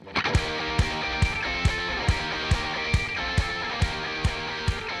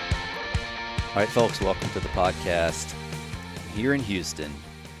All right, folks, welcome to the podcast here in Houston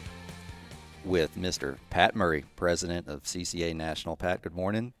with Mr. Pat Murray, president of CCA National. Pat, good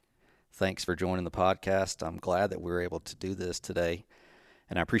morning. Thanks for joining the podcast. I'm glad that we were able to do this today,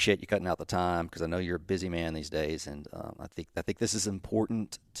 and I appreciate you cutting out the time because I know you're a busy man these days, and I think this is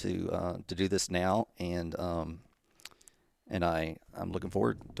important to do this now, and I'm looking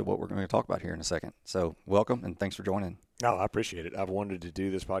forward to what we're going to talk about here in a second. So welcome, and thanks for joining. No, I appreciate it. I've wanted to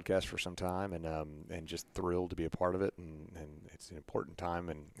do this podcast for some time, and just thrilled to be a part of it. And it's an important time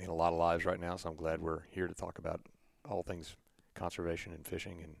in a lot of lives right now. So I'm glad we're here to talk about all things conservation and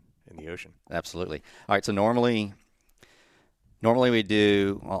fishing and in the ocean. Absolutely. All right. So normally we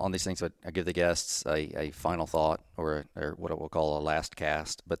do on these things. I give the guests a final thought or what we'll call a last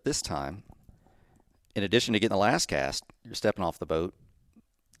cast. But this time, in addition to getting the last cast, you're stepping off the boat,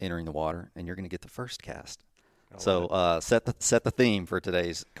 entering the water, and you're going to get the first cast. So set the theme for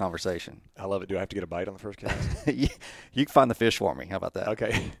today's conversation. I love it. Do I have to get a bite on the first cast? You can find the fish for me. How about that?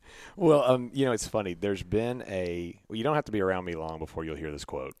 Okay. Well, it's funny. There's been you don't have to be around me long before you'll hear this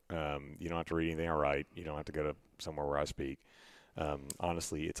quote. You don't have to read anything I write. You don't have to go to somewhere where I speak.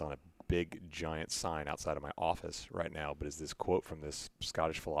 Honestly, it's on a big, giant sign outside of my office right now, but it's this quote from this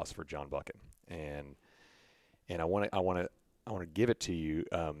Scottish philosopher, John Buchan. And I want to give it to you,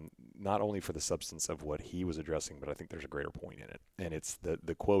 not only for the substance of what he was addressing, but I think there's a greater point in it. And it's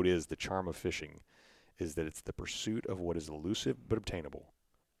the quote is, "The charm of fishing is that it's the pursuit of what is elusive but obtainable."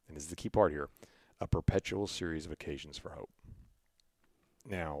 And this is the key part here: a perpetual series of occasions for hope.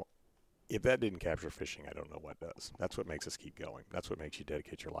 Now, if that didn't capture fishing, I don't know what does. That's what makes us keep going. That's what makes you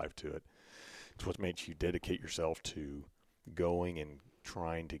dedicate your life to it. It's what makes you dedicate yourself to going and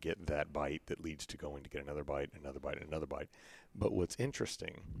trying to get that bite that leads to going to get another bite, another bite, another bite. But what's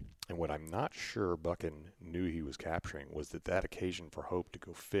interesting, and what I'm not sure Buchan knew he was capturing, was that occasion for hope to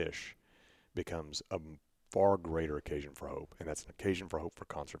go fish becomes a far greater occasion for hope. And that's an occasion for hope for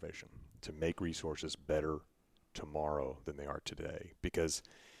conservation, to make resources better tomorrow than they are today. Because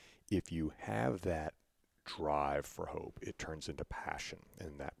if you have that drive for hope, it turns into passion.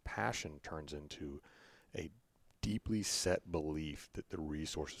 And that passion turns into a deeply set belief that the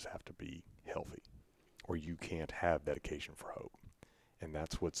resources have to be healthy, or you can't have that occasion for hope. And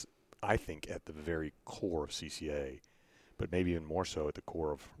that's what's, I think, at the very core of CCA, but maybe even more so at the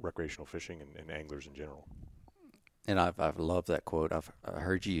core of recreational fishing and anglers in general. And I've loved that quote. I've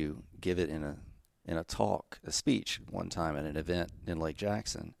heard you give it in a talk, a speech one time at an event in Lake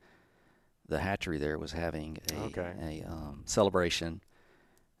Jackson. The hatchery there was having a celebration.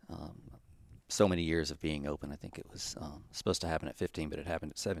 So many years of being open. I think it was supposed to happen at 15, but it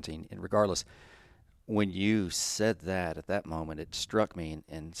happened at 17. And regardless, when you said that at that moment, it struck me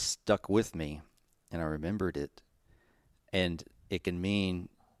and stuck with me, and I remembered it. And it can mean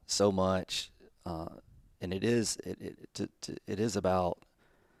so much, and it is about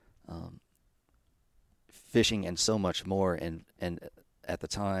fishing and so much more. And at the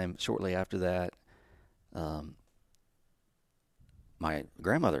time, shortly after that, my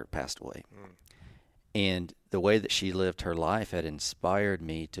grandmother passed away. And the way that she lived her life had inspired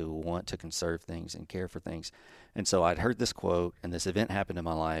me to want to conserve things and care for things. And so I'd heard this quote, and this event happened in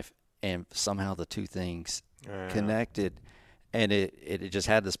my life, and somehow the two things connected, and it just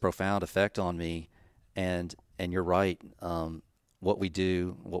had this profound effect on me. And you're right, what we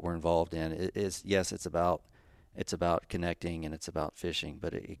do, what we're involved in, it's about connecting and it's about fishing,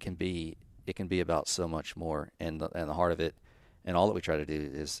 but it can be about so much more. And the heart of it, and all that we try to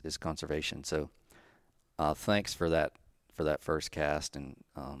do is conservation. So thanks for that first cast, and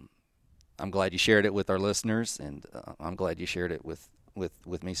I'm glad you shared it with our listeners, and I'm glad you shared it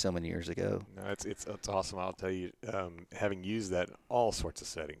with me so many years ago. No, it's awesome. I'll tell you, having used that in all sorts of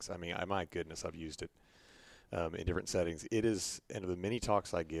settings. I mean, my goodness, I've used it in different settings. It is, and of the many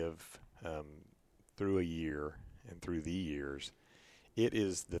talks I give through a year and through the years, it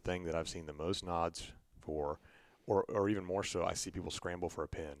is the thing that I've seen the most nods for. Or even more so, I see people scramble for a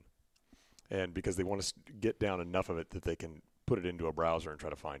pen, and because they want to get down enough of it that they can put it into a browser and try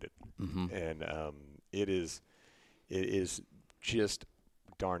to find it. Mm-hmm. And it is just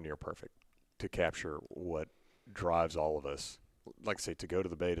darn near perfect to capture what drives all of us. Like I say, to go to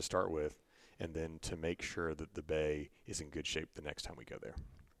the bay to start with, and then to make sure that the bay is in good shape the next time we go there.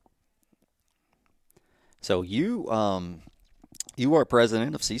 So you are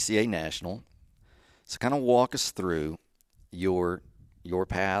president of CCA National. So kind of walk us through your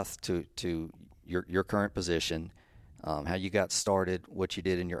path to your current position, how you got started, what you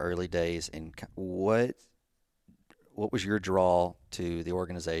did in your early days, and what was your draw to the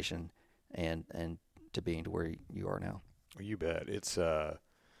organization and to being to where you are now? You bet. It's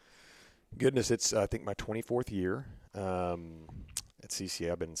Goodness, it's I think my 24th year at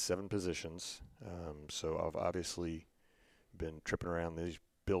CCA. I've been in 7 positions, so I've obviously been tripping around this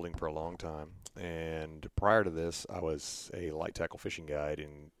building for a long time. And prior to this, I was a light tackle fishing guide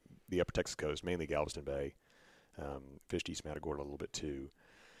in the Upper Texas coast, mainly Galveston Bay. Fished East Matagorda a little bit too,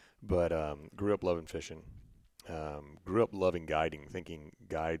 but grew up loving fishing. Grew up loving guiding, thinking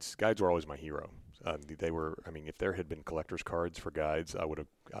guides were always my hero. They were. I mean, if there had been collector's cards for guides, I would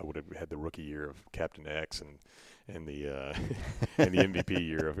have had the rookie year of Captain X and the and the MVP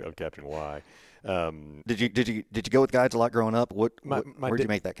year of Captain Y. Did you go with guides a lot growing up? Where'd you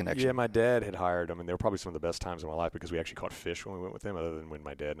make that connection? Yeah, my dad had hired them, and they were probably some of the best times of my life because we actually caught fish when we went with them, other than when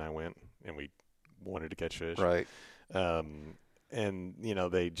my dad and I went and we wanted to catch fish. Right. And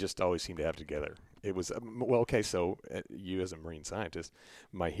they just always seemed to have it together. It was well, okay. So you, as a marine scientist,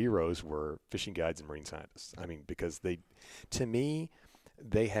 my heroes were fishing guides and marine scientists. I mean, because to me,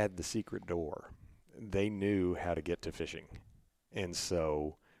 they had the secret door. They knew how to get to fishing, and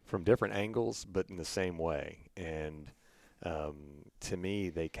so from different angles, but in the same way. And to me,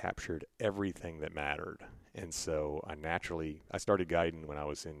 they captured everything that mattered. And so I started guiding when I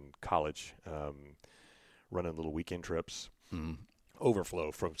was in college, running little weekend trips. Mm-hmm.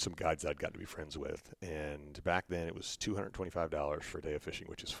 Overflow from some guides I'd got to be friends with, and back then it was $225 for a day of fishing,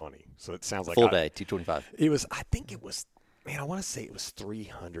 which is funny. So it sounds like full day $225. I think it was. Man, I want to say it was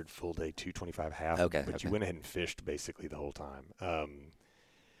 300 full day, 225 half. Okay. But you went ahead and fished basically the whole time.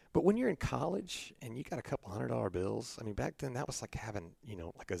 But when you're in college and you got a couple $100 bills, I mean, back then that was like having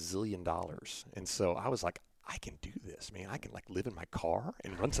like $1 zillion. And so I was like, I can do this, man. I can live in my car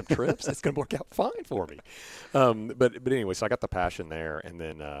and run some trips. It's going to work out fine for me. But anyway, so I got the passion there, and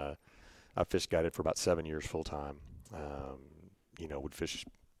then I fish guided for about 7 years full time. Would fish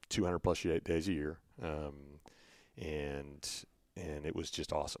 200 plus days a year, and it was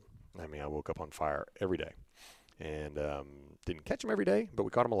just awesome. I mean, I woke up on fire every day, and didn't catch them every day, but we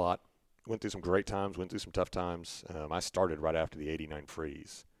caught them a lot. Went through some great times, went through some tough times. I started right after the '89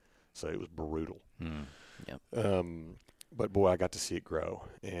 freeze, so it was brutal. Yep. But boy, I got to see it grow.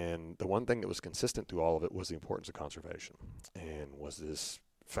 And the one thing that was consistent through all of it was the importance of conservation, and was this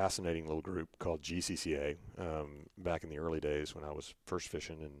fascinating little group called GCCA back in the early days when I was first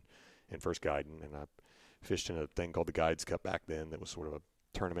fishing and first guiding. And I fished in a thing called the Guides Cup back then that was sort of a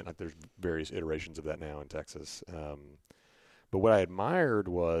tournament. There's various iterations of that now in Texas. But what I admired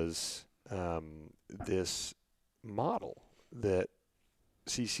was this model that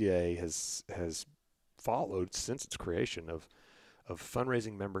CCA has followed since its creation of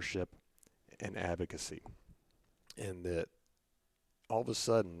fundraising, membership, and advocacy. And that all of a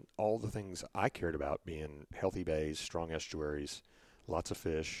sudden, all the things I cared about, being healthy bays, strong estuaries, lots of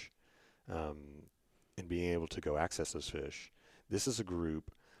fish, and being able to go access those fish, this is a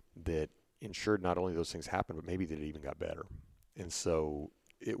group that ensured not only those things happened, but maybe that it even got better. And so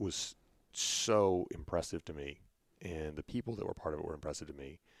it was so impressive to me, and the people that were part of it were impressive to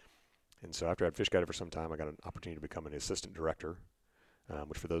me. And so after I'd fish guided for some time, I got an opportunity to become an assistant director,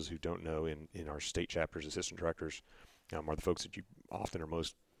 which for those who don't know, in our state chapters, assistant directors are the folks that you often or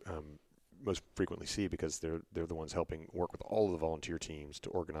most frequently see, because they're the ones helping work with all of the volunteer teams to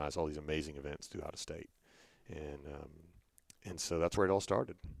organize all these amazing events throughout a state. And so that's where it all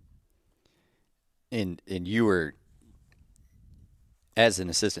started. And you were, as an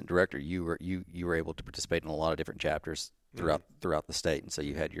assistant director, you were able to participate in a lot of different chapters throughout the state, and so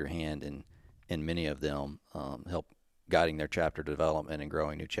you had your hand in many of them, help guiding their chapter development and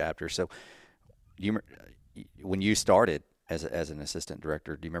growing new chapters. So, when you started as an assistant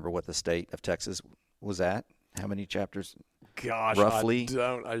director, do you remember what the state of Texas was at? How many chapters? Gosh, roughly? I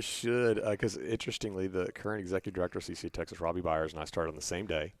don't. I should, because interestingly, the current executive director of CCA Texas, Robbie Byers, and I started on the same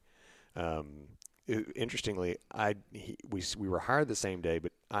day. Interestingly, we were hired the same day,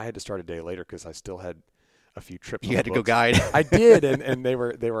 but I had to start a day later because I still had a few trips. You had to go guide. I did, and they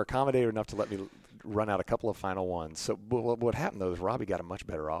were accommodative enough to let me run out a couple of final ones. So what happened though is Robbie got a much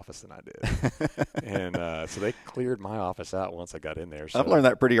better office than I did, and so they cleared my office out once I got in there. So I've learned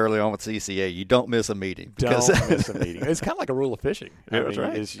that pretty early on with CCA. You don't miss a meeting. Don't miss a meeting. It's kind of like a rule of fishing. That's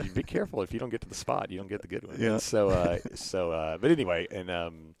right. Is you be careful. If you don't get to the spot, you don't get the good one. Yeah. And so but anyway, and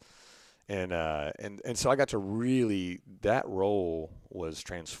so I got to really, that role was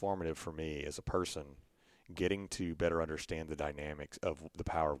transformative for me as a person, getting to better understand the dynamics of the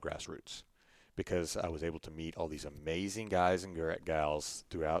power of grassroots, because I was able to meet all these amazing guys and gals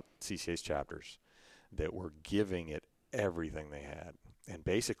throughout CCA's chapters that were giving it everything they had and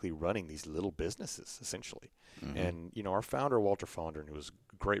basically running these little businesses essentially. Mm-hmm. And, our founder, Walter Fondren, who was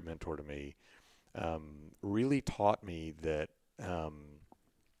a great mentor to me, really taught me that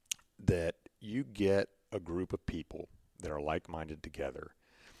that you get a group of people that are like-minded together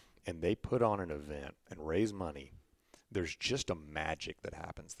and they put on an event and raise money, there's just a magic that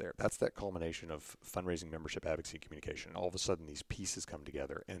happens there. That's that culmination of fundraising, membership, advocacy, communication. All of a sudden, these pieces come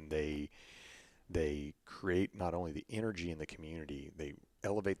together, and they create not only the energy in the community, they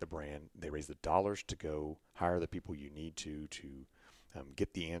elevate the brand, they raise the dollars to go hire the people you need to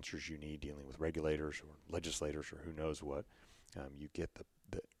get the answers you need dealing with regulators or legislators or who knows what. You get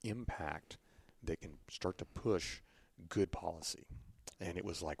the impact that can start to push good policy. And it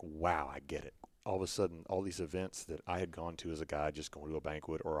was like, wow, I get it. All of a sudden, all these events that I had gone to as a guy just going to a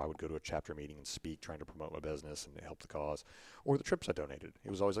banquet, or I would go to a chapter meeting and speak trying to promote my business and help the cause, or the trips I donated.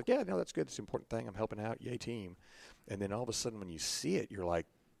 It was always like, yeah, no, that's good. It's an important thing. I'm helping out. Yay, team. And then all of a sudden when you see it, you're like,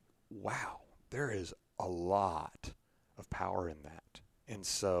 wow, there is a lot of power in that. And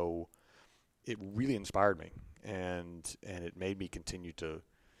so it really inspired me, and it made me continue to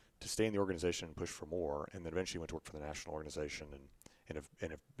stay in the organization and push for more, and then eventually went to work for the national organization and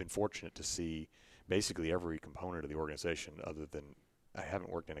have been fortunate to see basically every component of the organization other than I haven't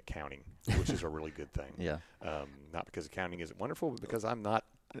worked in accounting, which is a really good thing. Yeah. Not because accounting isn't wonderful, but because I'm not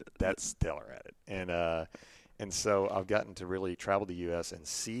that stellar at it. And so I've gotten to really travel the U.S. and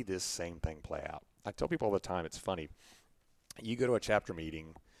see this same thing play out. I tell people all the time, it's funny. You go to a chapter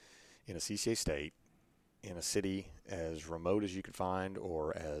meeting in a CCA state, in a city as remote as you could find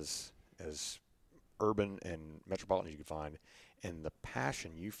or as urban and metropolitan as you could find, and the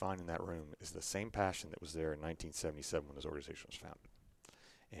passion you find in that room is the same passion that was there in 1977 when this organization was founded.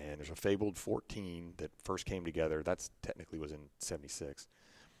 And there's a fabled 14 that first came together, that's technically was in 76,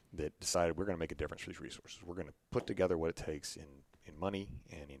 that decided we're going to make a difference for these resources. We're going to put together what it takes in money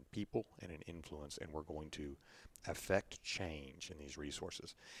and in people and in influence, and we're going to affect change in these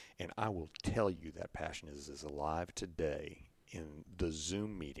resources. And I will tell you that passion is as alive today in the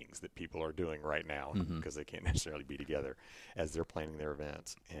Zoom meetings that people are doing right now, because they can't necessarily be together as they're planning their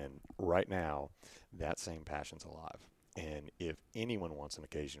events. And right now, that same passion's alive. And if anyone wants an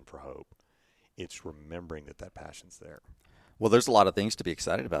occasion for hope, it's remembering that passion's there. Well, there's a lot of things to be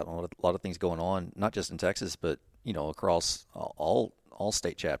excited about, a lot of things going on, not just in Texas, but across all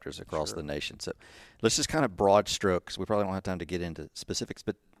state chapters across the nation. So let's just kind of broad strokes. We probably don't have time to get into specifics,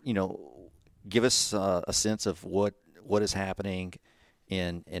 but give us a sense of what is happening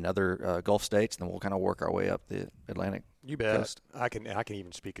in other Gulf states, and then we'll kind of work our way up the Atlantic. You bet. Coast. I can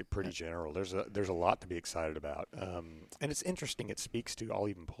even speak it pretty general. There's a lot to be excited about, and it's interesting. It speaks to. I'll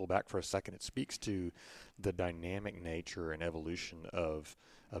even pull back for a second. It speaks to the dynamic nature and evolution of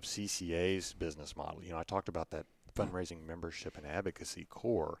CCA's business model. I talked about that fundraising, membership, and advocacy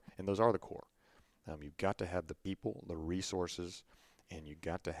core, and those are the core. You've got to have the people, the resources, and you've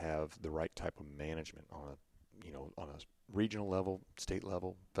got to have the right type of management on a regional level, state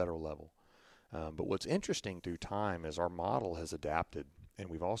level, federal level. But what's interesting through time is our model has adapted, and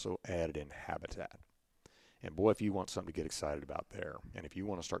we've also added in habitat. And boy, if you want something to get excited about there, and if you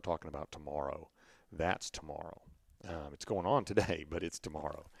want to start talking about tomorrow, that's tomorrow. It's going on today, but it's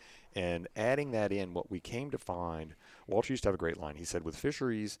tomorrow. And adding that in, what we came to find, Walter used to have a great line. He said, with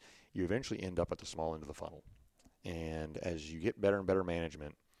fisheries, you eventually end up at the small end of the funnel. And as you get better and better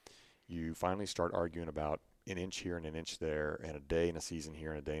management, you finally start arguing about an inch here and an inch there, and a day and a season here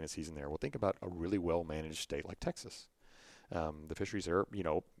and a day and a season there. Well, think about a really well-managed state like Texas. The fisheries are,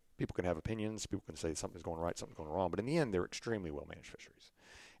 people can have opinions. People can say something's going right, something's going wrong. But in the end, they're extremely well-managed fisheries.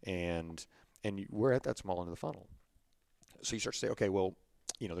 And we're at that small end of the funnel. So you start to say, okay, well,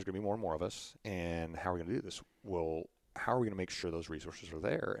 there's going to be more and more of us, and how are we going to do this? Well, how are we going to make sure those resources are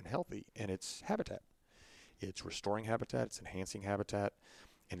there and healthy? And it's habitat. It's restoring habitat. It's enhancing habitat.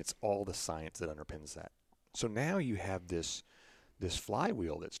 And it's all the science that underpins that. So now you have this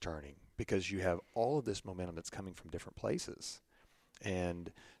flywheel that's turning because you have all of this momentum that's coming from different places.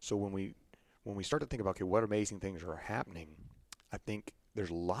 And so when we start to think about, okay, what amazing things are happening, I think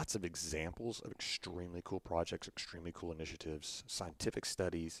there's lots of examples of extremely cool projects, extremely cool initiatives, scientific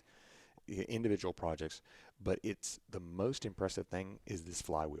studies, individual projects. But it's the most impressive thing is this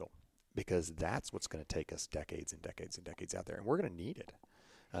flywheel, because that's what's going to take us decades and decades and decades out there. And we're going to need it.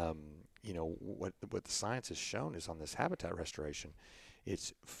 What the science has shown is on this habitat restoration,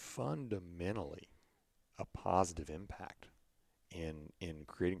 it's fundamentally a positive impact in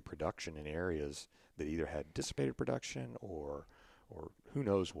creating production in areas that either had dissipated production or who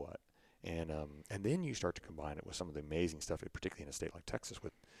knows what. And then you start to combine it with some of the amazing stuff, particularly in a state like Texas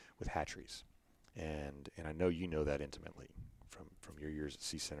with hatcheries. And I know you know that intimately from your years at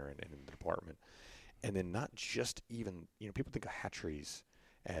Sea Center and in the department. And then not just even, people think of hatcheries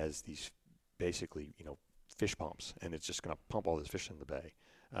as these basically, fish pumps, and it's just going to pump all this fish in the bay.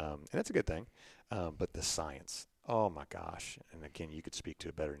 And that's a good thing. But the science, oh my gosh. And again, you could speak to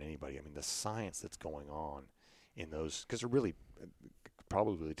it better than anybody. I mean, the science that's going on in those, because they're really,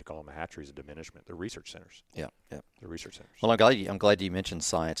 probably to call them a hatchery is a diminishment. They're research centers. Yeah, yeah. They're research centers. Well, I'm glad you mentioned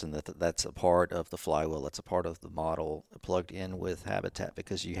science and that's a part of the flywheel. That's a part of the model plugged in with Habitat,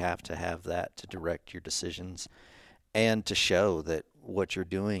 because you have to have that to direct your decisions and to show that what you're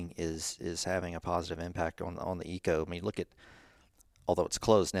doing is having a positive impact on the eco. I mean, look at, although it's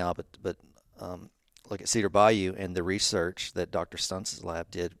closed now, but look at Cedar Bayou and the research that Dr. Stuntz's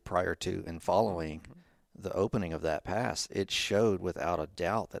lab did prior to and following the opening of that pass. It showed without a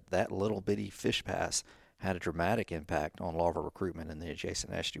doubt that little bitty fish pass had a dramatic impact on larval recruitment in the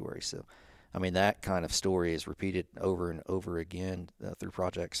adjacent estuary. So, I mean, that kind of story is repeated over and over again through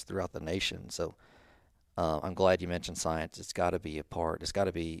projects throughout the nation. So, I'm glad you mentioned science. It's got to be a part. It's got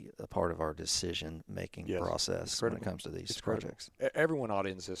to be a part of our decision-making process when it comes to these projects. Everyone ought to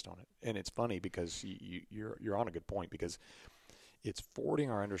insist on it, and it's funny because you're on a good point, because it's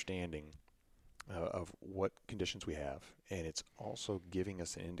forwarding our understanding of what conditions we have, and it's also giving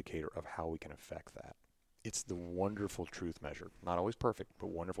us an indicator of how we can affect that. It's the wonderful truth measure. Not always perfect, but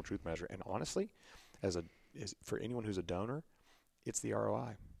wonderful truth measure. And honestly, for anyone who's a donor, it's the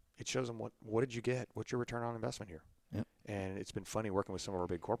ROI. It shows them what did you get? What's your return on investment here? Yep. And it's been funny working with some of our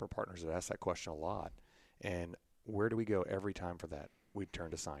big corporate partners that ask that question a lot. And where do we go every time for that? We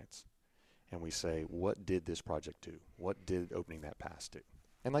turn to science. And we say, what did this project do? What did opening that pass do?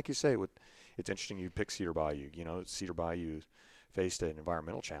 And like you say, it's interesting you pick Cedar Bayou. You know, Cedar Bayou faced an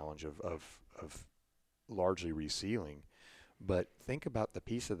environmental challenge of largely resealing. But think about the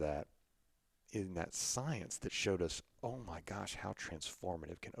piece of that in that science that showed us, oh my gosh, how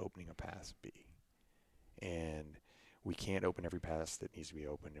transformative can opening a pass be? And we can't open every pass that needs to be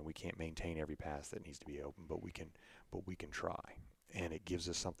opened, and we can't maintain every pass that needs to be open, but we can try. And it gives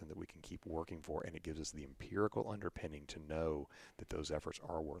us something that we can keep working for, and it gives us the empirical underpinning to know that those efforts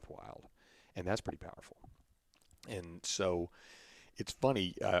are worthwhile. And that's pretty powerful. And so it's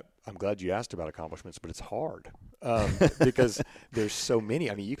funny, I'm glad you asked about accomplishments, but it's hard because there's so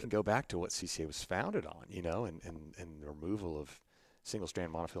many. I mean, you can go back to what CCA was founded on, you know, and the removal of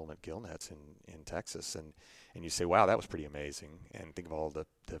single-strand monofilament gill nets in Texas. And you say, wow, that was pretty amazing. And think of all the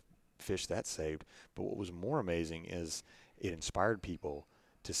fish that saved. But what was more amazing is it inspired people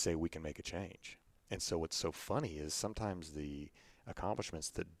to say we can make a change. And so what's so funny is sometimes the accomplishments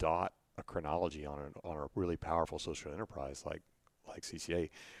that dot a chronology on a really powerful social enterprise like CCA,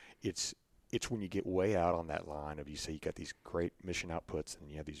 it's when you get way out on that line of, you say you got these great mission outputs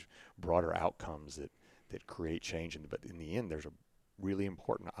and you have these broader outcomes that create change. But in the end, there's a really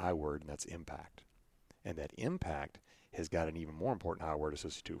important I word, and that's impact. And that impact has got an even more important I word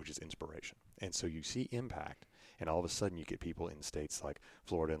associated to it, which is inspiration. And so you see impact, and all of a sudden you get people in states like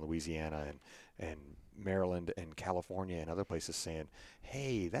Florida and Louisiana and Maryland and California and other places saying,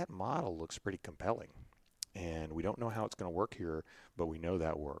 hey, that model looks pretty compelling. And we don't know how it's going to work here, but we know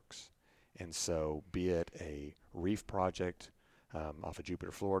that works. And so be it a reef project off of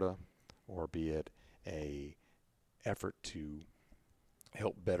Jupiter, Florida, or be it a effort to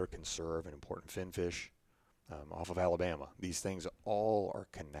help better conserve an important finfish off of Alabama, these things all are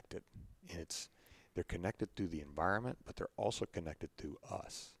connected. And they're connected through the environment, but they're also connected through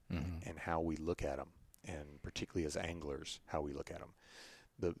us and how we look at them, and particularly as anglers, how we look at them.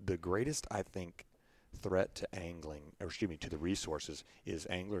 The greatest, I think, threat to angling, to the resources, is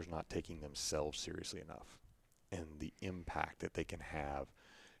anglers not taking themselves seriously enough, and the impact that they can have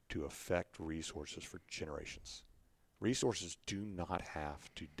to affect resources for generations. Resources do not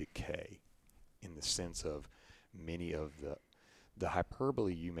have to decay in the sense of many of the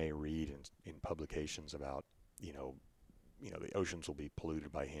hyperbole you may read in publications about, you know, the oceans will be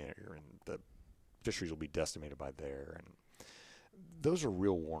polluted by here and the fisheries will be decimated by there, and those are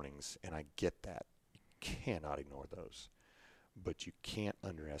real warnings, and I get that. Cannot ignore those, but you can't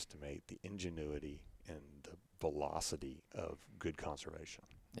underestimate the ingenuity and the velocity of good conservation.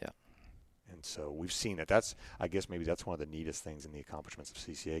 Yeah. And so we've seen it. I guess maybe that's one of the neatest things in the accomplishments of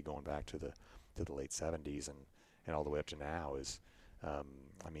CCA going back to the late 70s and all the way up to now is,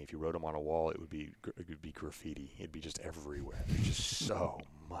 I mean, if you wrote them on a wall, it would be graffiti. It'd be just everywhere. There's just so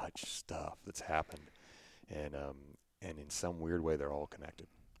much stuff that's happened, and in some weird way, they're all connected.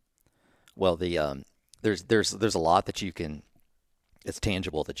 Well, there's a lot that you can, it's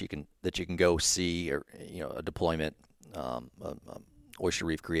tangible that you can go see, or a deployment, oyster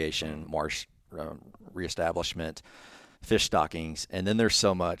reef creation, marsh reestablishment, fish stockings, and then there's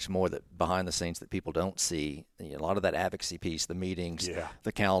so much more that behind the scenes that people don't see. A lot of that advocacy piece, the meetings,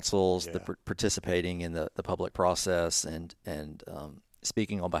 the councils, the participating in the public process, and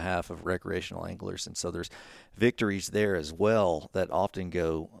speaking on behalf of recreational anglers, and so there's victories there as well that often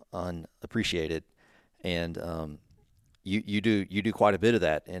go unappreciated, and you do quite a bit of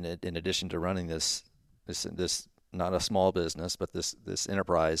that in addition to running this not a small business, but this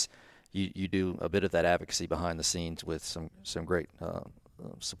enterprise. You do a bit of that advocacy behind the scenes with some great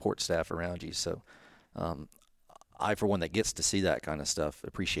support staff around you. So I, for one, that gets to see that kind of stuff,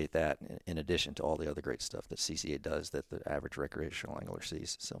 appreciate that in addition to all the other great stuff that CCA does that the average recreational angler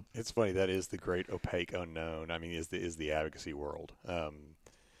sees. So it's funny, that is the great opaque unknown. I mean, is the advocacy world.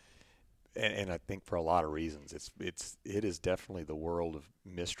 And I think for a lot of reasons, it is definitely the world of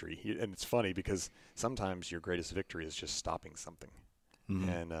mystery. And it's funny because sometimes your greatest victory is just stopping something.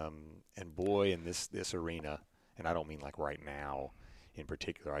 Mm-hmm. And boy, in this arena, and I don't mean like right now in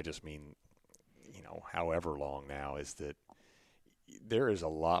particular, I just mean, however long now, is that there is a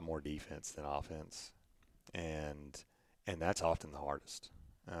lot more defense than offense, and that's often the hardest.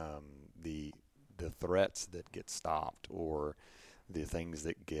 The threats that get stopped, or the things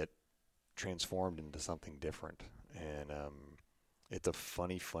that get transformed into something different, and it's a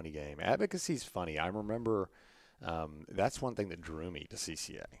funny game. Advocacy's funny. I remember that's one thing that drew me to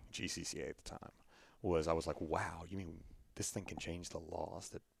GCCA at the time. I was like, wow, you mean this thing can change the laws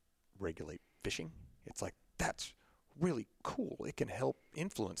that regulate fishing? It's like, that's really cool. It can help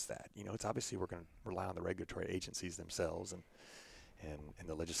influence that. It's obviously we're going to rely on the regulatory agencies themselves and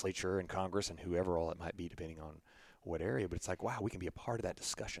the legislature and Congress and whoever all it might be, depending on what area. But it's like, wow, we can be a part of that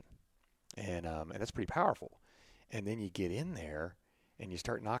discussion. And that's pretty powerful. And then you get in there and you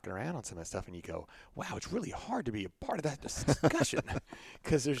start knocking around on some of that stuff and you go, wow, it's really hard to be a part of that discussion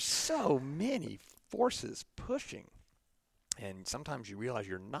because there's so many forces pushing. And sometimes you realize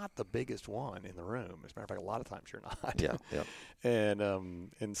you're not the biggest one in the room. As a matter of fact, a lot of times you're not. Yeah.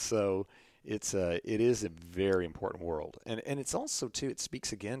 And so it is a very important world. And it's also, too, it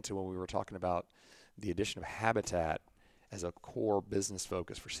speaks again to when we were talking about the addition of habitat as a core business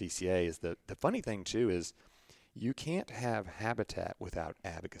focus for CCA. Is the funny thing, too, is you can't have habitat without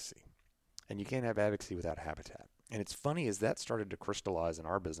advocacy. And you can't have advocacy without habitat. And it's funny, as that started to crystallize in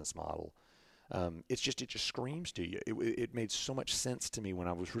our business model, it just screams to you. It made so much sense to me when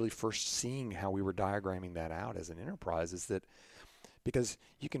I was really first seeing how we were diagramming that out as an enterprise, is that because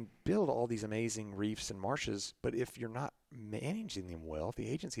you can build all these amazing reefs and marshes, but if you're not managing them well, if the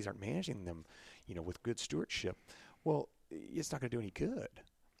agencies aren't managing them, with good stewardship, well, it's not going to do any good.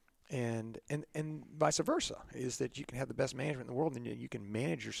 And vice versa, is that you can have the best management in the world and you can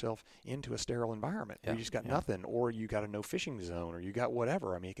manage yourself into a sterile environment. Yeah, you just got nothing, or you got a no fishing zone, or you got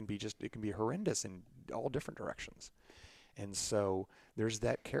whatever. I mean, it can be horrendous in all different directions. And so there's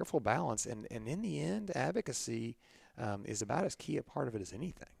that careful balance. And in the end, advocacy is about as key a part of it as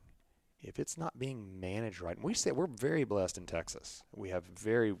anything. If it's not being managed right, and we say we're very blessed in Texas. We have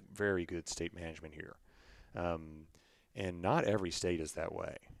very, very good state management here. And not every state is that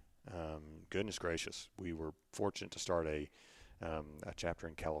way. Goodness gracious, we were fortunate to start a chapter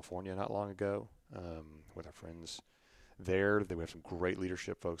in California not long ago with our friends there. We have some great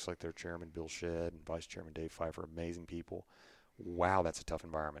leadership folks like their chairman, Bill Shedd, and vice chairman, Dave Pfeiffer, amazing people. Wow, that's a tough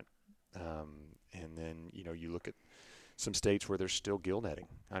environment. And then, you look at some states where there's still gill netting.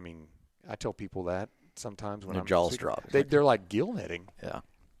 I mean, I tell people that sometimes when their jaws drop. They're like, gill netting? Yeah.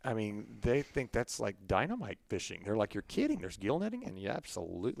 I mean, they think that's like dynamite fishing. They're like, you're kidding. There's gill netting? And yeah,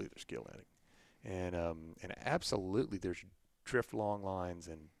 absolutely there's gill netting. And absolutely there's drift long lines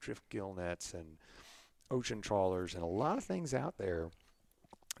and drift gill nets and ocean trawlers and a lot of things out there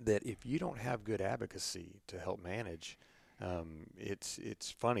that if you don't have good advocacy to help manage,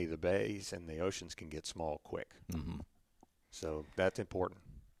 it's funny. The bays and the oceans can get small quick. Mm-hmm. So that's important.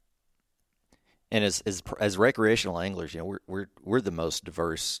 And as recreational anglers, we're the most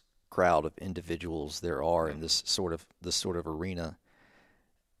diverse crowd of individuals there are in this sort of arena,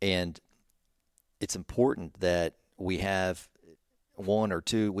 and it's important that we have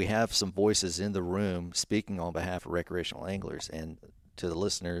we have some voices in the room speaking on behalf of recreational anglers. And to the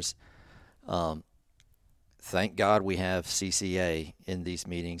listeners, thank God we have CCA in these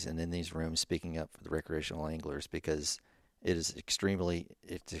meetings and in these rooms speaking up for the recreational anglers, because it's extremely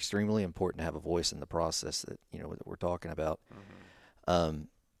important to have a voice in the process that we're talking about. Mm-hmm.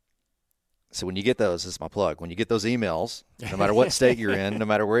 So when you get those, this is my plug. When you get those emails, no matter what state you're in, no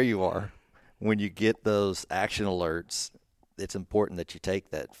matter where you are, when you get those action alerts, it's important that you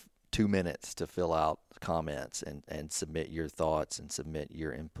take that 2 minutes to fill out comments and submit your thoughts and submit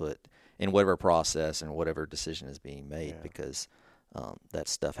your input in whatever process and whatever decision is being made, because that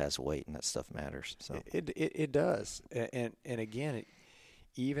stuff has weight and that stuff matters. So it does. And again,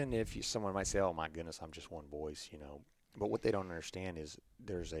 even if someone might say, "Oh my goodness, I'm just one voice," But what they don't understand is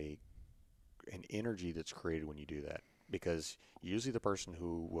there's an energy that's created when you do that, because usually the person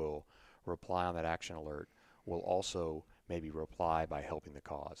who will reply on that action alert will also maybe reply by helping the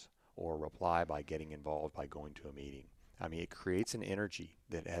cause or reply by getting involved by going to a meeting. I mean, it creates an energy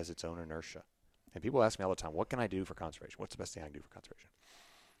that has its own inertia. And people ask me all the time, what can I do for conservation? What's the best thing I can do for conservation?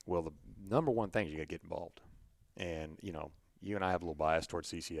 Well, the number one thing is you got to get involved. And, you and I have a little bias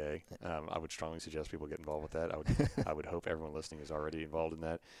towards CCA. I would strongly suggest people get involved with that. I would hope everyone listening is already involved in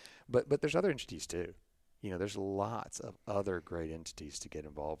that. But there's other entities too. There's lots of other great entities to get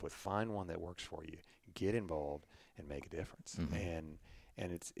involved with. Find one that works for you. Get involved and make a difference. And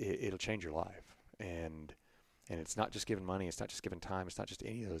it'll change your life. And it's not just giving money. It's not just giving time. It's not just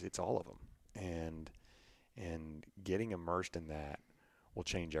any of those. It's all of them. And getting immersed in that will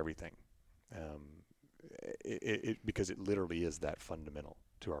change everything. Because it literally is that fundamental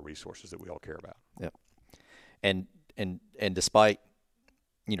to our resources that we all care about. Yeah. And despite,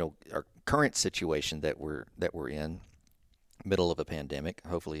 our current situation that we're in, middle of a pandemic,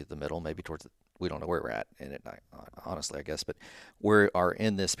 hopefully the middle, maybe towards we don't know where we're at in it, honestly, I guess, but we are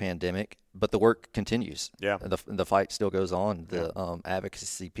in this pandemic, but the work continues. Yeah. The fight still goes on. The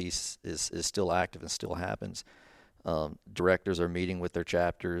advocacy piece is still active and still happens. Directors are meeting with their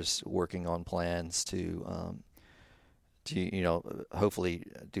chapters, working on plans to hopefully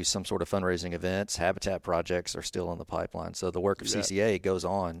do some sort of fundraising events. Habitat projects are still in the pipeline. So the work of CCA goes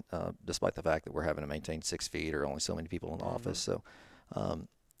on, despite the fact that we're having to maintain 6 feet or only so many people in the office. So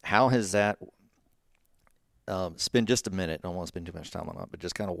how has that spend just a minute. I don't want to spend too much time on it, but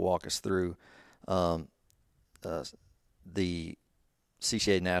just kind of walk us through the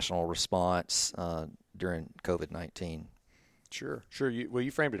CCA national response during COVID-19. Sure.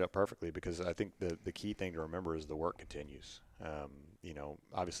 You framed it up perfectly, because I think the key thing to remember is the work continues.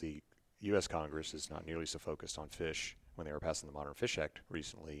 Obviously, U.S. Congress is not nearly so focused on fish when they were passing the Modern Fish Act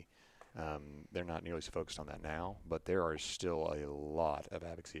recently. They're not nearly so focused on that now, but there are still a lot of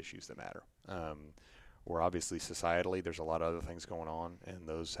advocacy issues that matter. Where obviously societally there's a lot of other things going on, and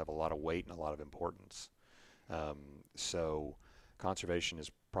those have a lot of weight and a lot of importance. So conservation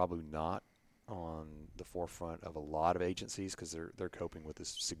is probably not on the forefront of a lot of agencies because they're coping with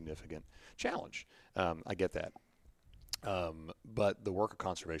this significant challenge. I get that. But the work of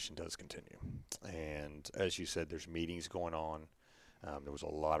conservation does continue. And as you said, there's meetings going on. There was a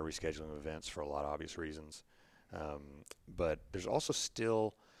lot of rescheduling of events for a lot of obvious reasons. But there's also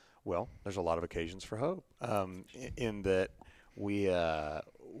still, there's a lot of occasions for hope in that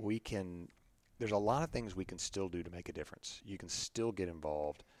we can, there's a lot of things we can still do to make a difference. You can still get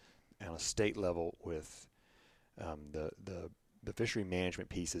involved on a state level with the fishery management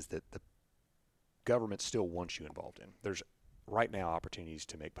pieces that the government still wants you involved in. There's right now opportunities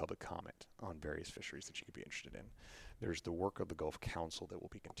to make public comment on various fisheries that you could be interested in. There's the work of the Gulf Council that will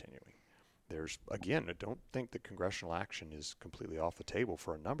be continuing. There's, again, I don't think that congressional action is completely off the table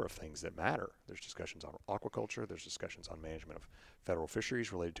for a number of things that matter. There's discussions on aquaculture. There's discussions on management of federal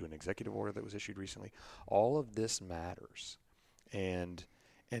fisheries related to an executive order that was issued recently. All of this matters. And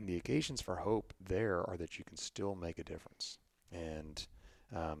the occasions for hope there are that you can still make a difference. And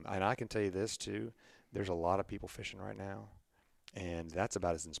I can tell you this, too. There's a lot of people fishing right now, and that's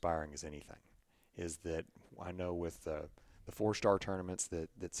about as inspiring as anything, is that I know with the 4-star tournaments that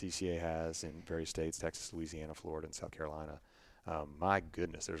CCA has in various states, Texas, Louisiana, Florida, and South Carolina, my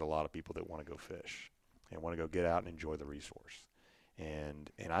goodness, there's a lot of people that want to go fish and want to go get out and enjoy the resource.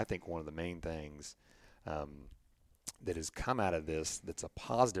 And I think one of the main things that has come out of this that's a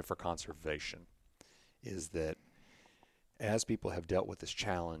positive for conservation is that as people have dealt with this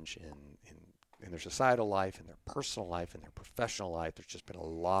challenge in their societal life, in their personal life, in their professional life, there's just been a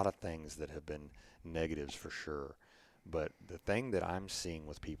lot of things that have been negatives for sure. But the thing that I'm seeing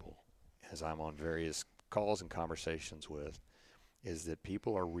with people as I'm on various calls and conversations with is that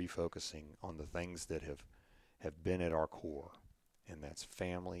people are refocusing on the things that have been at our core, and that's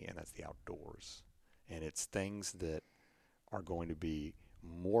family and that's the outdoors. And it's things that are going to be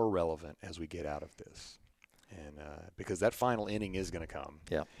more relevant as we get out of this. And because that final inning is going to come.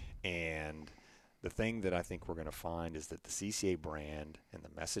 Yeah. And the thing that I think we're going to find is that the CCA brand and the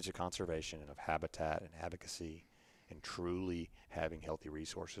message of conservation and of habitat and advocacy and truly having healthy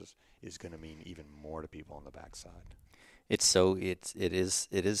resources is going to mean even more to people on the backside. It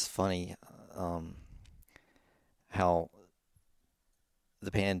is funny how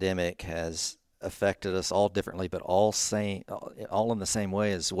the pandemic has affected us all differently, but all in the same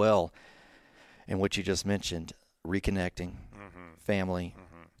way as well. And what you just mentioned, reconnecting, family,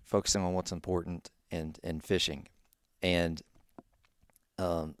 focusing on what's important, and fishing. And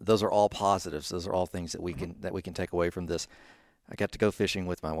those are all positives. Those are all things that we can take away from this. I got to go fishing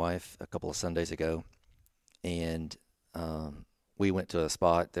with my wife a couple of Sundays ago, and we went to a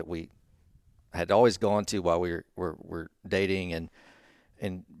spot that we had always gone to while we were dating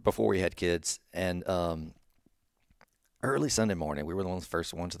and before we had kids. And early Sunday morning, we were one of the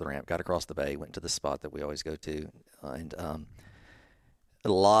first ones to the ramp. Got across the bay, went to the spot that we always go to, and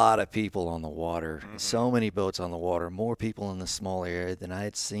a lot of people on the water. Mm-hmm. So many boats on the water. More people in this small area than I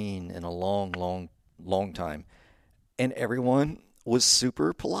had seen in a long time. And everyone was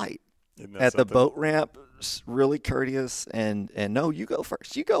super polite at the boat ramp, really courteous, and no, you go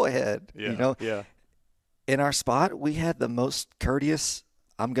first. You go ahead. Yeah, you know? Yeah. In our spot, we had the most courteous,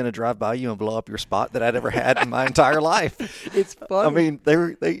 I'm going to drive by you and blow up your spot that I'd ever had in my entire life. It's funny. I mean,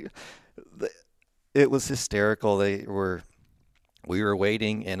 it was hysterical. We were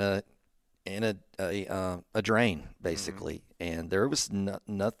waiting in a drain basically, and there was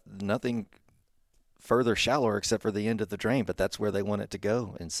nothing further shallower except for the end of the drain, but that's where they want it to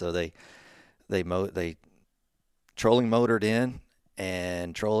go. And so they trolling motored in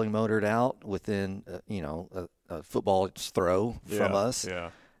and trolling motored out within a football's throw from us.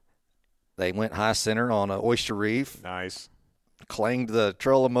 Yeah. They went high center on an oyster reef. Nice. Clanged the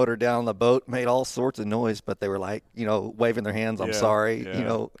trolling motor down the boat, made all sorts of noise, but they were like, waving their hands. I'm sorry.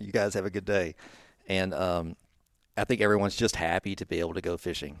 Yeah. You guys have a good day. And I think everyone's just happy to be able to go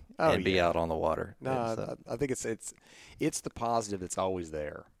fishing and be out on the water. No, I think it's the positive that's always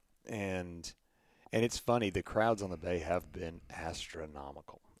there. And it's funny, the crowds on the bay have been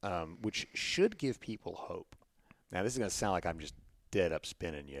astronomical, which should give people hope. Now, this is going to sound like I'm just dead up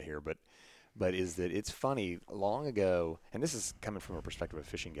spinning you here, but is that it's funny, long ago, and this is coming from a perspective of a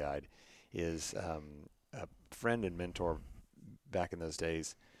fishing guide, is a friend and mentor back in those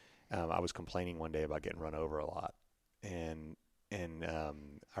days. I was complaining one day about getting run over a lot, and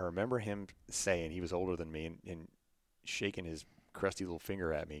I remember him saying, he was older than me, and shaking his crusty little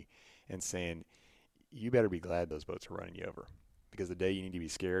finger at me and saying, you better be glad those boats are running you over, because the day you need to be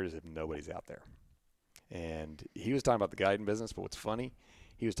scared is if nobody's out there. And he was talking about the guiding business, but what's funny,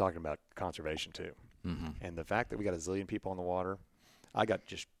 he was talking about conservation too. Mm-hmm. And the fact that we got a zillion people on the water, I got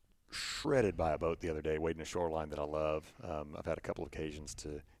just shredded by a boat the other day, wading a shoreline that I love. I've had a couple of occasions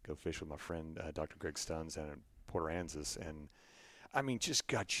to go fish with my friend, Dr. Greg Stuns, and Port Aransas, and I mean, just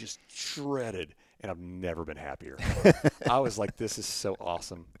shredded, and I've never been happier. I was like, this is so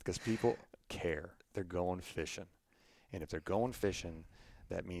awesome, because people care. They're going fishing. And if they're going fishing,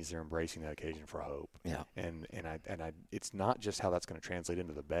 that means they're embracing that occasion for hope. Yeah. And it's not just how that's going to translate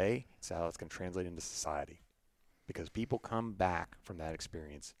into the bay, it's how that's going to translate into society. Because people come back from that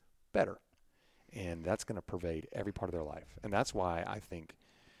experience better. And that's going to pervade every part of their life. And that's why I think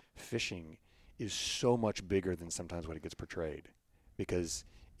fishing is so much bigger than sometimes what it gets portrayed. Because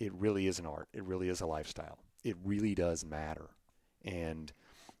it really is an art. It really is a lifestyle. It really does matter. And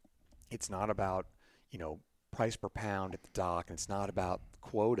it's not about, price per pound at the dock, and it's not about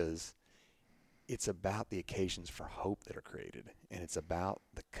quotas. It's about the occasions for hope that are created, and it's about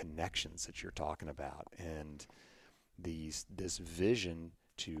the connections that you're talking about, and this vision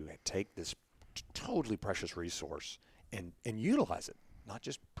to take this totally precious resource and utilize it, not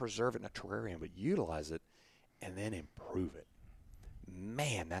just preserve it in a terrarium, but utilize it and then improve it.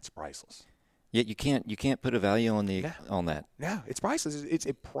 Man, that's priceless. Yet you can't put a value on on that. No, it's priceless. It's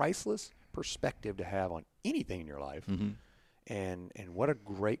a priceless perspective to have on anything in your life. Mm-hmm. And what a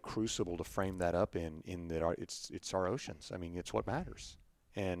great crucible to frame that up in that it's our oceans. I mean, it's what matters.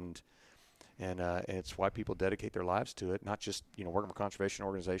 And it's why people dedicate their lives to it, not just, working for conservation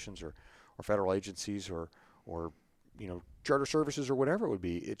organizations or federal agencies or charter services or whatever it would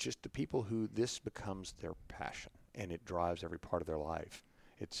be. It's just the people who this becomes their passion, and it drives every part of their life.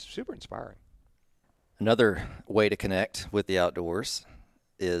 It's super inspiring. Another way to connect with the outdoors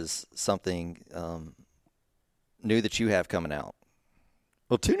is something new that you have coming out.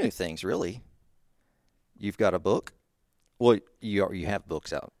 Well, two new things, really. You've got a book. Well, you have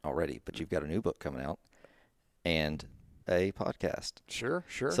books out already, but you've got a new book coming out and a podcast. Sure.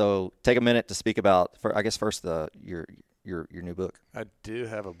 So take a minute to speak about, first your new book. I do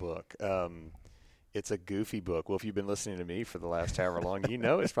have a book. It's a goofy book. Well, if you've been listening to me for the last however long,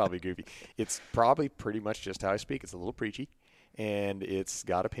 it's probably goofy. It's probably pretty much just how I speak. It's a little preachy, and it's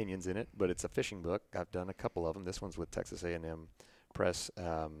got opinions in it, but it's a fishing book. I've done a couple of them. This one's with Texas A&M Press,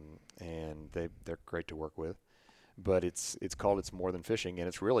 and they're great to work with. But it's called It's More Than Fishing, and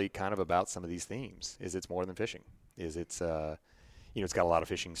it's really kind of about some of these themes. It's more than fishing. It's got a lot of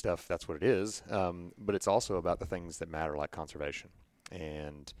fishing stuff. That's what it is. But it's also about the things that matter, like conservation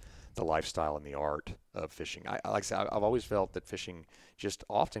and the lifestyle and the art of fishing. Like I said, I've always felt that fishing just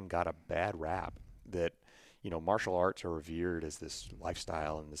often got a bad rap. That martial arts are revered as this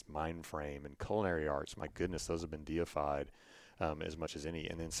lifestyle and this mind frame, and culinary arts, my goodness, those have been deified as much as any.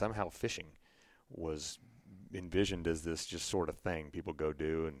 And then somehow fishing was envisioned as this just sort of thing people go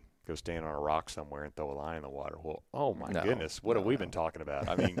do and go stand on a rock somewhere and throw a line in the water. Well, oh my goodness, what have we been talking about?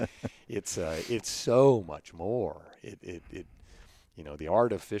 I mean, it's so much more. The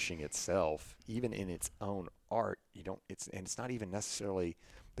art of fishing itself, even in its own art, it's not even necessarily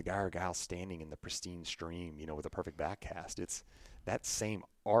the guy or gal standing in the pristine stream, with a perfect backcast. It's that same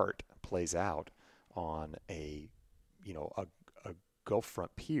art plays out on a Gulf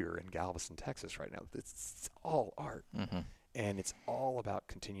Front Pier in Galveston, Texas right now. It's all art. Mm-hmm. And it's all about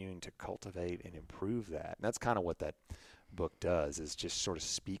continuing to cultivate and improve that. And that's kind of what that book does, is just sort of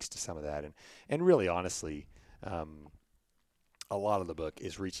speaks to some of that. And really, honestly, a lot of the book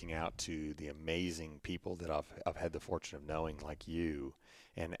is reaching out to the amazing people that I've had the fortune of knowing, like you,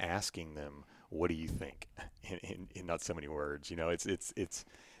 and asking them, what do you think? In not so many words. It's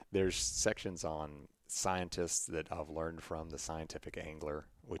there's sections on scientists that I've learned from, the scientific angler,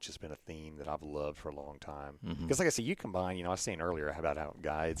 which has been a theme that I've loved for a long time. Mm-hmm. Because like I said, you combine, I was saying earlier about how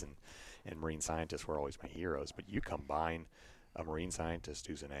guides and marine scientists were always my heroes, but you combine a marine scientist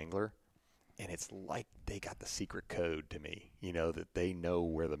who's an angler, and it's like they got the secret code to me, that they know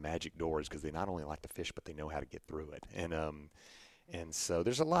where the magic door is, because they not only like to fish, but they know how to get through it. And so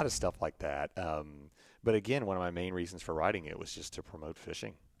there's a lot of stuff like that. But again, one of my main reasons for writing it was just to promote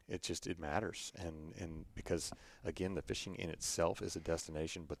fishing. It matters. And because, again, the fishing in itself is a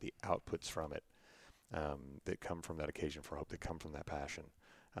destination, but the outputs from it that come from that occasion for hope, that come from that passion.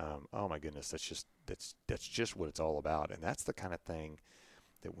 Oh my goodness, that's just what it's all about. And that's the kind of thing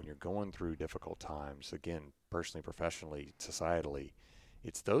that when you're going through difficult times, again, personally, professionally, societally,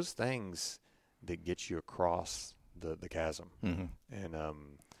 it's those things that get you across the chasm. Mm-hmm. And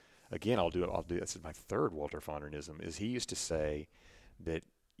again, I'll do this is my third Walter Fondernism, is he used to say that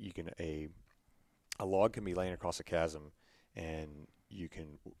a log can be laying across a chasm and you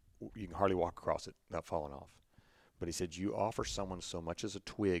can hardly walk across it without falling off. But he said, you offer someone so much as a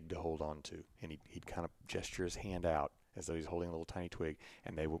twig to hold on to, and he'd kind of gesture his hand out as though he's holding a little tiny twig,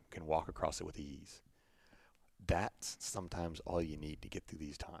 and they can walk across it with ease. That's sometimes all you need to get through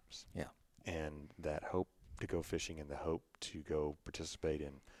these times. Yeah. And that hope to go fishing and the hope to go participate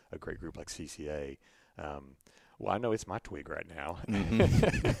in a great group like CCA. Well, I know it's my twig right now.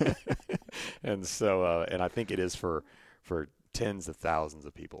 Mm-hmm. And so, and I think it is for tens of thousands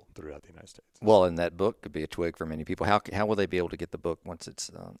of people throughout the United States. Well, and that book could be a twig for many people. How will they be able to get the book once it's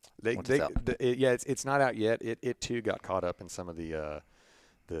out? It's not out yet. It too got caught up in some of the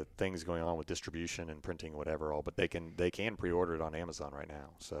things going on with distribution and printing, whatever. But they can pre-order it on Amazon right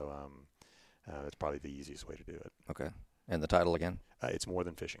now. So that's probably the easiest way to do it. Okay. And the title again? It's More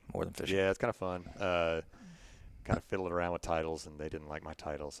Than Fishing. More Than Fishing. Yeah, it's kind of fun. Kind of fiddled around with titles, and they didn't like my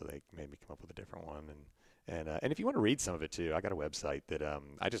title, so they made me come up with a different one. And if you want to read some of it too, I got a website that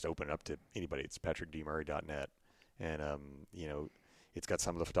I just open it up to anybody. It's patrickdmurray.net, and it's got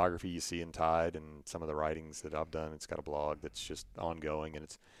some of the photography you see in Tide and some of the writings that I've done. It's got a blog that's just ongoing, and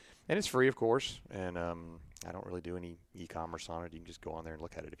it's free, of course. And I don't really do any e-commerce on it. You can just go on there and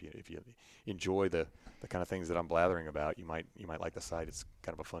look at it. If you enjoy the kind of things that I'm blathering about, you might like the site. It's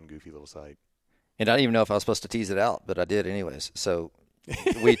kind of a fun, goofy little site. And I didn't even know if I was supposed to tease it out, but I did anyways. So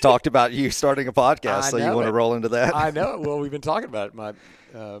we talked about you starting a podcast, so you want to roll into that? I know. Well, we've been talking about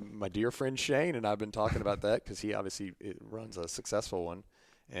it. My dear friend Shane and I have been talking about that because he obviously runs a successful one,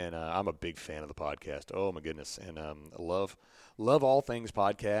 and I'm a big fan of the podcast. Oh my goodness, and love all things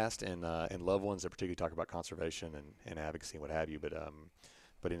podcast, and love ones that particularly talk about conservation and advocacy and what have you.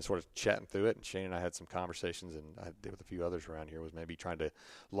 But in sort of chatting through it, and Shane and I had some conversations, and I did with a few others around here, was maybe trying to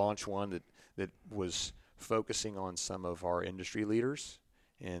launch one that was focusing on some of our industry leaders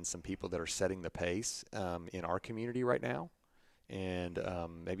and some people that are setting the pace in our community right now, and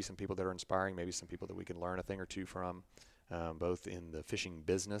maybe some people that are inspiring, maybe some people that we can learn a thing or two from, both in the fishing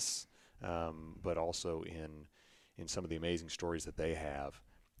business, but also in some of the amazing stories that they have.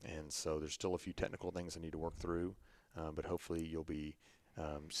 And so there's still a few technical things I need to work through, but hopefully you'll be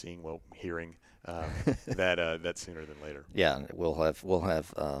hearing that sooner than later. Yeah, we'll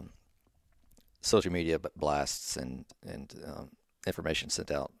have social media blasts and information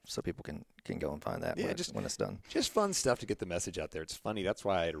sent out so people can go and find that when it's done. Just fun stuff to get the message out there. It's funny. That's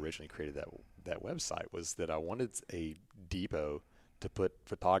why I had originally created that website, was that I wanted a depot to put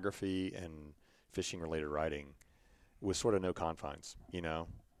photography and fishing related writing with sort of no confines,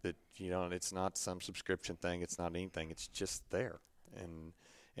 that, it's not some subscription thing. It's not anything. It's just there.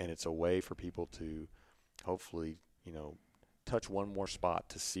 and it's a way for people to hopefully, touch one more spot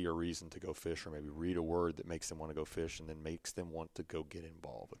to see a reason to go fish, or maybe read a word that makes them want to go fish and then makes them want to go get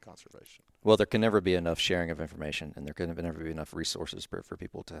involved with conservation. Well, there can never be enough sharing of information, and there can never be enough resources for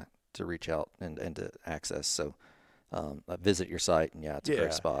people to reach out and to access. So visit your site, and it's a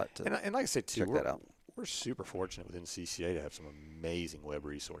great spot to and like I said, too, check that out. We're super fortunate within CCA to have some amazing web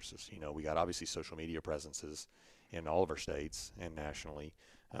resources. We got obviously social media presences in all of our states and nationally,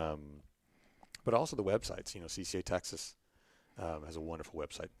 but also the websites. CCA Texas has a wonderful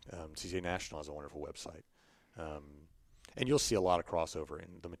website. CCA National has a wonderful website. And you'll see a lot of crossover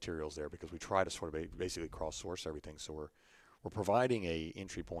in the materials there because we try to sort of basically cross-source everything. So we're providing a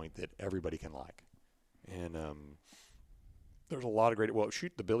entry point that everybody can like. And there's a lot of great. Well,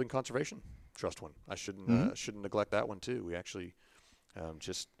 the Building Conservation Trust one. I shouldn't neglect that one too. We actually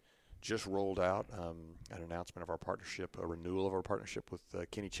just rolled out an announcement of our partnership, a renewal of our partnership with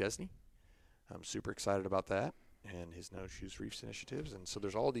Kenny Chesney. I'm super excited about that and his No Shoes Reefs initiatives. And so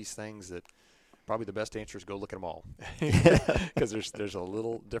there's all these things that probably the best answer is go look at them all because there's a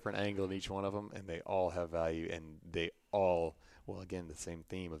little different angle in each one of them, and they all have value, and they all, well, again, the same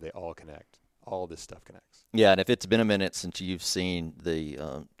theme of they all connect. All this stuff connects. Yeah, and if it's been a minute since you've seen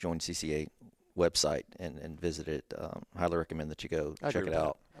the Join CCA website and visit it, highly recommend that you go check it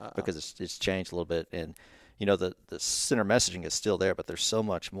out because it's changed a little bit. And, the center messaging is still there, but there's so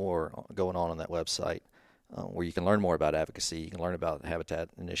much more going on that website where you can learn more about advocacy. You can learn about habitat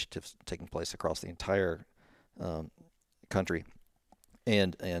initiatives taking place across the entire country.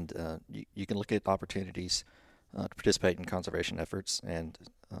 And you can look at opportunities to participate in conservation efforts and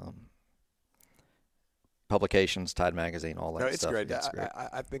publications, Tide Magazine, all that stuff. Great. It's great.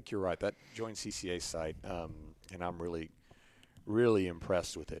 I think you're right. That Join CCA site, and I'm really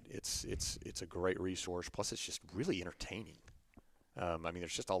impressed with it. It's a great resource. Plus, it's just really entertaining.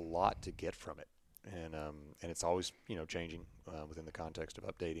 There's just a lot to get from it, and it's always changing within the context of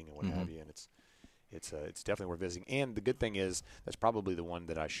updating and what have you. And it's definitely worth visiting. And the good thing is that's probably the one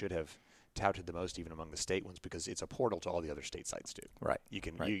that I should have touted the most, even among the state ones, because it's a portal to all the other state sites too. Right. You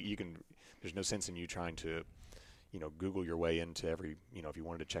can. There's no sense in you trying to, Google your way into every. If you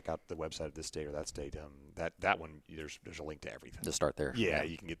wanted to check out the website of this state or that state, that one there's a link to everything. To start there. Yeah,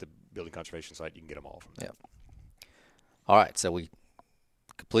 you can get the building conservation site. You can get them all from there. Yeah. All right, so we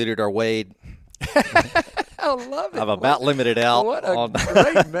completed our wade. I love it. I'm about limited out. What a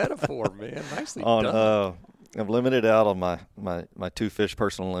great metaphor, man! Nicely done. I'm limited out on my 2 fish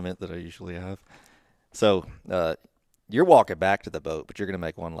personal limit that I usually have. So you're walking back to the boat, but you're going to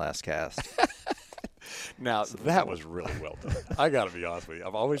make one last cast. Now, that was really well done. I got to be honest with you.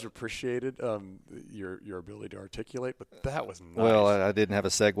 I've always appreciated your ability to articulate, but that was nice. Well, I didn't have a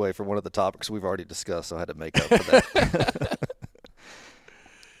segue for one of the topics we've already discussed, so I had to make up for that.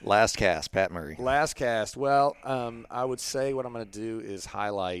 Last cast, Pat Murray. Last cast. Well, I would say what I'm going to do is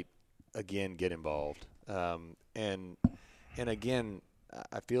highlight, again, get involved. And again,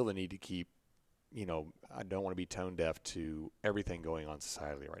 I feel the need to keep, I don't want to be tone deaf to everything going on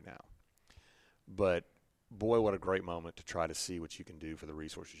societally right now. But boy, what a great moment to try to see what you can do for the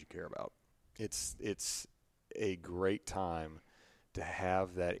resources you care about. It's a great time to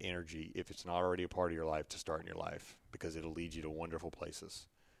have that energy, if it's not already a part of your life, to start in your life, because it'll lead you to wonderful places.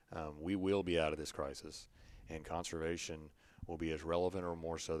 We will be out of this crisis, and conservation will be as relevant or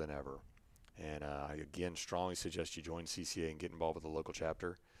more so than ever. And I, again, strongly suggest you join CCA and get involved with the local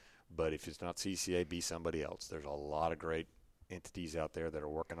chapter. But if it's not CCA, be somebody else. There's a lot of great entities out there that are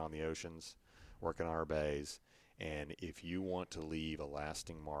working on the oceans, working on our bays. And if you want to leave a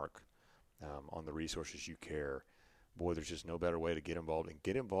lasting mark on the resources you care, boy, there's just no better way to get involved, and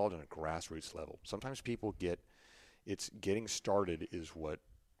get involved on a grassroots level. Sometimes people getting started is what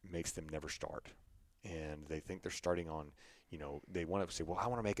makes them never start. And they think they're starting on, they want to say, well, I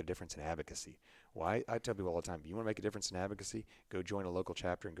want to make a difference in advocacy. Well, I tell people all the time, you want to make a difference in advocacy, go join a local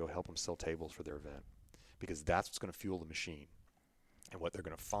chapter and go help them sell tables for their event, because that's what's going to fuel the machine. And what they're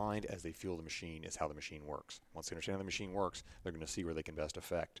going to find as they fuel the machine is how the machine works. Once they understand how the machine works, they're going to see where they can best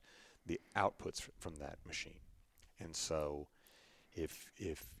affect the outputs from that machine. And so if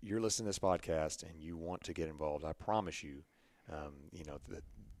you're listening to this podcast and you want to get involved, I promise you,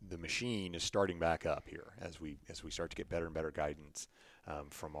 the machine is starting back up here as we start to get better and better guidance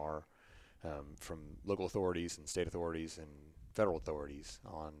from local authorities and state authorities and federal authorities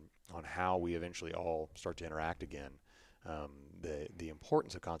on how we eventually all start to interact again. The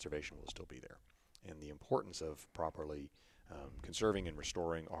importance of conservation will still be there, and the importance of properly conserving and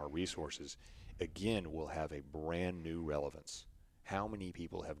restoring our resources again will have a brand new relevance. How many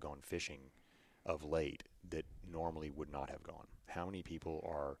people have gone fishing of late that normally would not have gone? How many people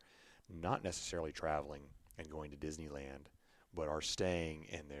are not necessarily traveling and going to Disneyland, but are staying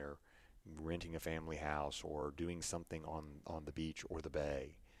and they're renting a family house or doing something on the beach or the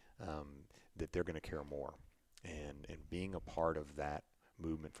bay, that they're going to care more. And being a part of that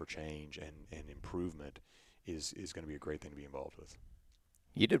movement for change and improvement is going to be a great thing to be involved with.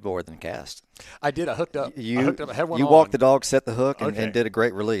 You did more than cast. I did. I hooked up. I had one you on. Walked the dog, set the hook, and, Okay. and did a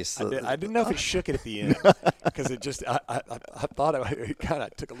great release. I didn't know if it shook it at the end because it just I thought it kind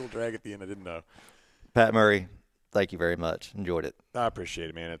of took a little drag at the end. I didn't know. Pat Murray, thank you very much. Enjoyed it. I appreciate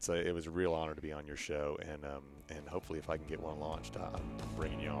it, man. It was a real honor to be on your show, and hopefully if I can get one launched, I'm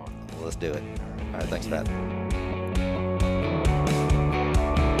bringing you on. Well, let's do it. All right, thanks, Pat.